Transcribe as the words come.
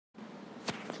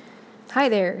Hi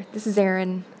there, this is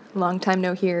Erin. Long time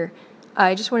no here.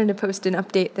 I just wanted to post an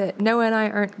update that Noah and I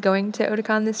aren't going to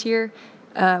Otakon this year.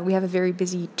 We have a very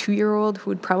busy 2-year-old who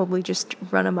would probably just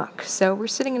run amok. So we're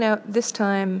sitting it out this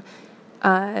time,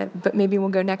 but maybe we'll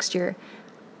go next year.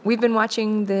 We've been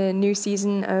watching the new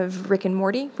season of Rick and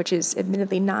Morty, which is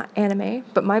admittedly not anime,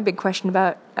 but my big question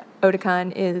about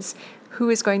Otakon is who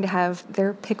is going to have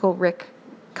their Pickle Rick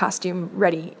costume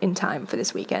ready in time for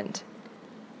this weekend?